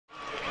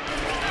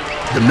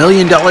The $1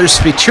 Million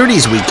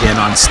Futurities weekend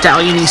on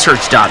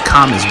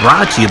Stallionesearch.com is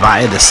brought to you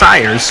by the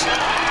Sires,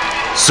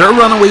 Sir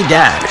Runaway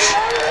Dash,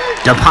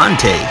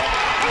 DePonte,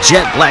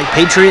 Jet Black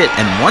Patriot,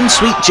 and One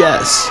Sweet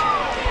Jess.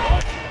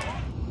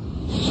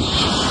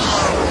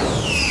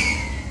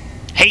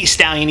 Hey,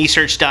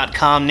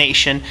 Stallionesearch.com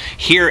nation,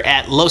 here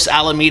at Los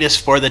Alamitos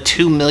for the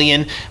 2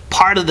 million,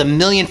 part of the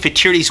Million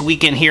Futurities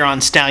weekend here on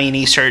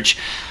Stallionesearch.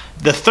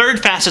 The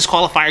third fastest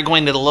qualifier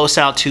going to the Los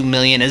Al 2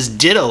 million is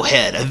Ditto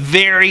Head, a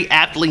very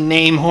aptly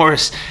named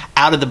horse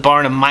out of the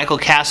barn of Michael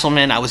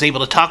Casselman. I was able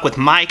to talk with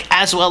Mike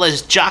as well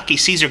as jockey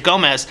Cesar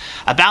Gomez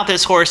about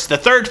this horse, the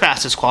third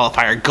fastest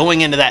qualifier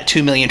going into that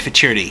 2 million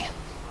futurity.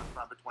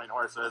 Between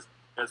horses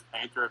is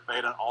Painter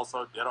Fate and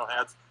also Ditto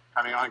Head's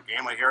coming on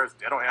gamely here as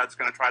Ditto Head's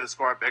going to try to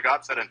score a big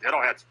upset, and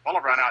Ditto Head's full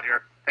of run out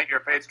here. Paint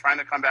Your Fate's trying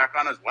to come back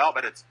on as well,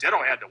 but it's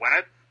Ditto Head to win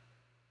it.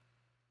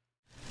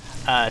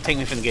 Take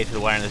me from the gate to the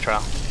wire in the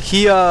trial.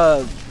 He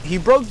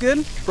broke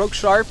good, broke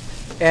sharp,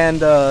 and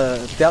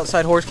the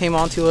outside horse came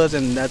onto us,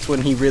 and that's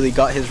when he really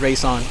got his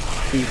race on.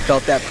 He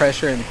felt that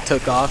pressure and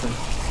took off, and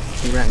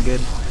he ran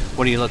good.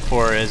 What do you look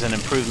for as an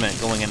improvement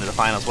going into the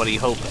finals? What do you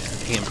hope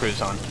he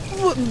improves on?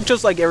 Well,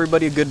 just like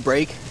everybody, a good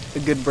break.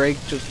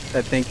 Just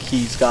I think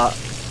he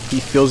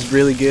feels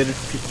really good. He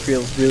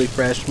feels really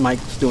fresh.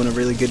 Mike's doing a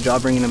really good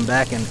job bringing him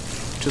back, and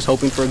just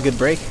hoping for a good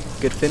break,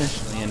 good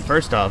finish. And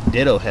first off,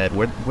 Ditto Head,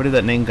 where did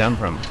that name come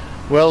from?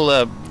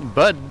 Well,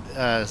 Bud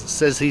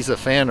says he's a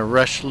fan of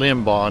Rush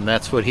Limbaugh, and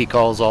that's what he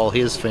calls all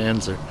his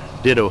fans are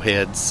Ditto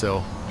Heads,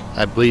 so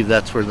I believe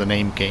that's where the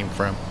name came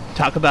from.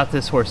 Talk about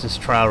this horse's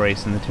trial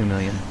race in the 2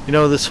 million. You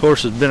know, this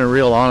horse has been a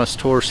real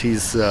honest horse.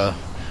 He's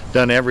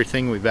done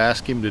everything we've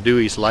asked him to do.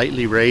 He's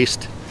lightly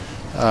raced.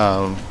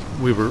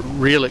 We were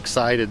real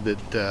excited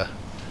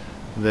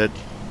that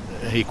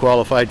he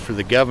qualified for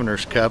the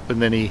Governor's Cup,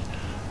 and then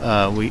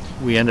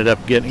we ended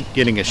up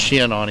getting a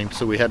shin on him,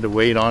 so we had to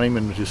wait on him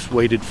and just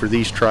waited for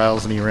these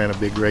trials, and he ran a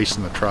big race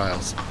in the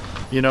trials.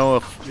 You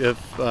know,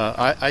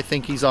 I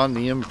think he's on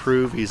the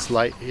improve.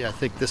 I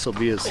think this will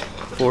be his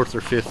 4th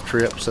or 5th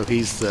trip, so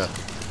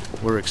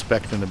we're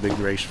expecting a big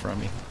race from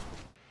him.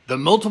 The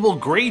multiple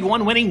Grade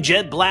 1 winning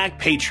Jet Black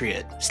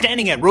Patriot,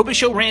 standing at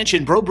Robichaux Ranch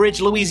in Breaux Bridge,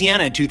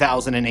 Louisiana in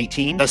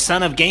 2018, the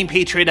son of Game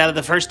Patriot out of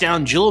the First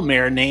Down Jewel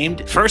mare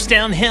named First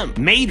Down Him,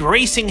 made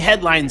racing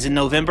headlines in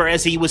November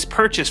as he was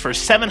purchased for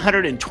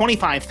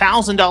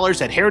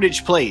 $725,000 at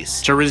Heritage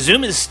Place to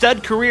resume his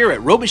stud career at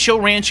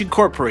Robichaux Ranch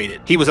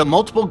Incorporated. He was a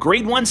multiple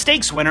Grade 1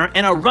 stakes winner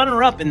and a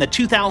runner-up in the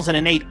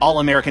 2008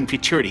 All-American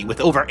Futurity with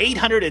over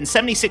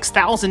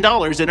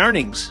 $876,000 in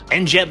earnings.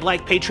 And Jet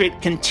Black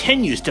Patriot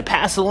continues to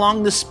pass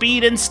along the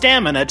speed and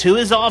stamina to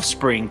his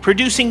offspring,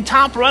 producing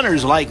top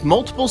runners like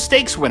multiple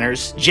stakes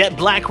winners Jet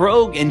Black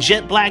Rogue and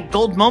Jet Black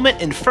Gold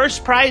Moment and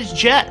First Prize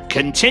Jet,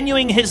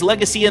 continuing his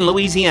legacy in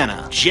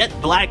Louisiana. Jet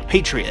Black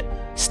Patriot,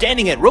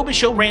 standing at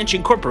Robichaux Ranch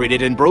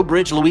Incorporated in Breaux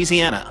Bridge,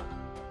 Louisiana.